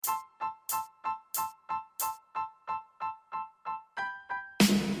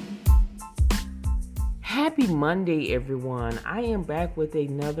Happy Monday, everyone. I am back with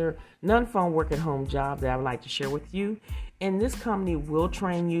another non-phone work at home job that I would like to share with you. And this company will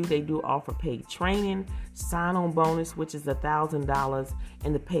train you. They do offer paid training, sign-on bonus, which is $1,000,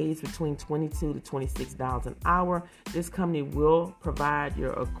 and the pay is between $22 to $26 an hour. This company will provide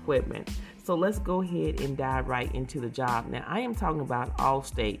your equipment. So let's go ahead and dive right into the job. Now, I am talking about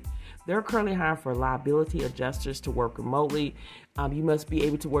Allstate. They're currently hiring for liability adjusters to work remotely. You must be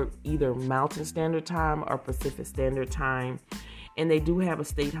able to work either Mountain Standard Time or Pacific Standard Time. And they do have a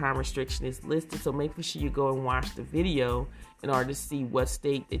state hiring restriction is listed, so make sure you go and watch the video in order to see what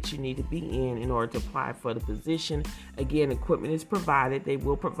state that you need to be in order to apply for the position. Again, equipment is provided. They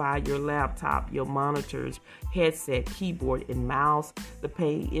will provide your laptop, your monitors, headset, keyboard, and mouse. The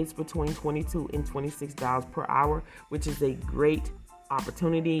pay is between $22 and $26 per hour, which is a great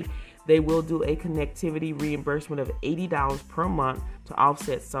opportunity. They will do a connectivity reimbursement of $80 per month to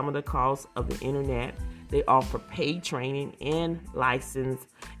offset some of the costs of the internet. They offer paid training and license.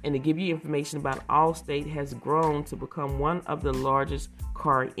 And to give you information about Allstate has grown to become one of the largest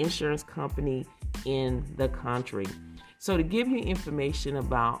car insurance company in the country. So to give you information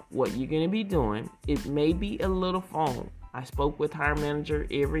about what you're going to be doing, it may be a little phone. I spoke with hiring manager.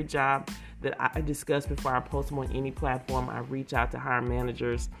 Every job that I discussed before I post them on any platform, I reach out to hiring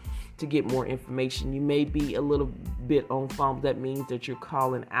managers to get more information. You may be a little bit on phone. That means that you're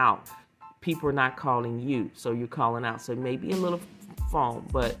calling out. People are not calling you, so you're calling out. So it may be a little phone,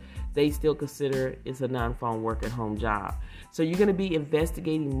 but they still consider it's a non-phone work at home job. So you're going to be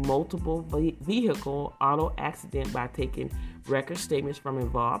investigating multiple vehicle auto accident by taking record statements from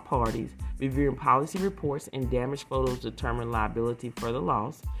involved parties, reviewing policy reports and damage photos to determine liability for the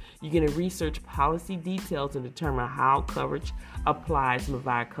loss. You're going to research policy details and determine how coverage applies and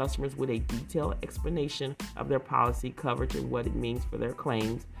provide customers with a detailed explanation of their policy coverage and what it means for their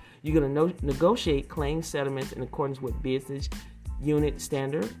claims. You're going to negotiate claim settlements in accordance with business unit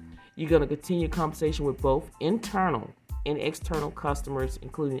standard. You're going to continue conversation with both internal and external customers,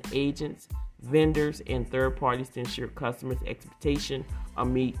 including agents, vendors, and third parties to ensure customers' expectations are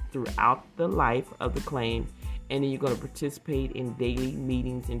met throughout the life of the claim. And then you're going to participate in daily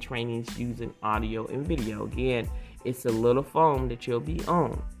meetings and trainings using audio and video. Again, it's a little phone that you'll be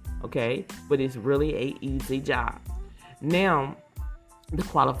on, okay? But it's really an easy job. Now, the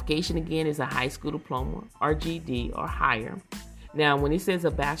qualification again is a high school diploma or GED or higher. Now, when it says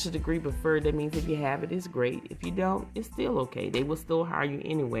a bachelor's degree preferred, that means if you have it, it's great. If you don't, it's still okay. They will still hire you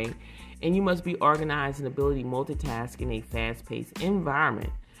anyway. And you must be organized and ability to multitask in a fast-paced environment.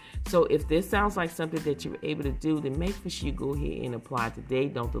 So if this sounds like something that you're able to do, then make sure you go ahead and apply today.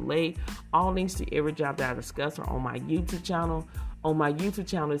 Don't delay. All links to every job that I discuss are on my YouTube channel. On my YouTube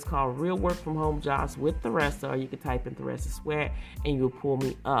channel, it's called Real Work From Home Jobs with Theresa, or you can type in Theresa Sweat and you'll pull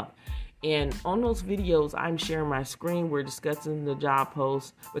me up. And on those videos, I'm sharing my screen. We're discussing the job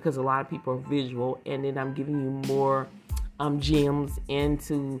posts because a lot of people are visual. And then I'm giving you more gems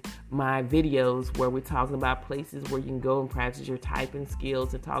into my videos where we're talking about places where you can go and practice your typing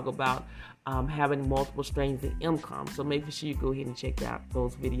skills and talk about having multiple streams of income. So make sure you go ahead and check out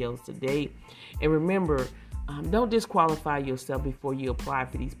those videos today. And remember, don't disqualify yourself before you apply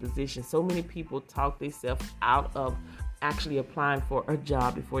for these positions. So many people talk themselves out of actually applying for a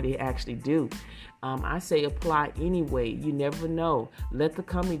job before they actually do. I say apply anyway. You never know. Let the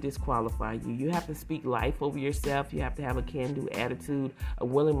company disqualify you. You have to speak life over yourself. You have to have a can-do attitude, a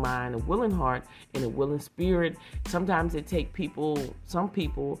willing mind, a willing heart, and a willing spirit. Sometimes it takes some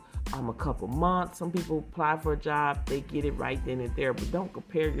people, a couple months. Some people apply for a job, they get it right then and there. But don't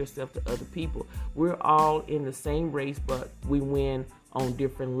compare yourself to other people. We're all in the same race, but we win on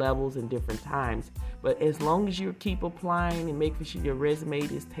different levels and different times. But as long as you keep applying and making sure your resume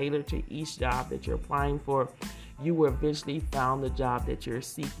is tailored to each job that you're applying for, you will eventually find the job that you're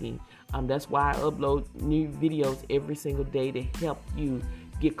seeking. That's why I upload new videos every single day to help you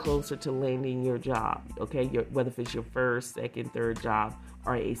get closer to landing your job, okay? Whether if it's your first, second, third job,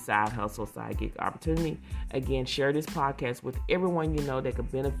 or a side hustle, side gig opportunity. Again, share this podcast with everyone you know that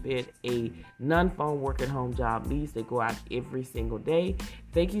could benefit a non-phone work at home job leads that go out every single day.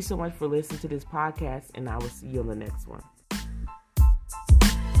 Thank you so much for listening to this podcast, and I will see you on the next one.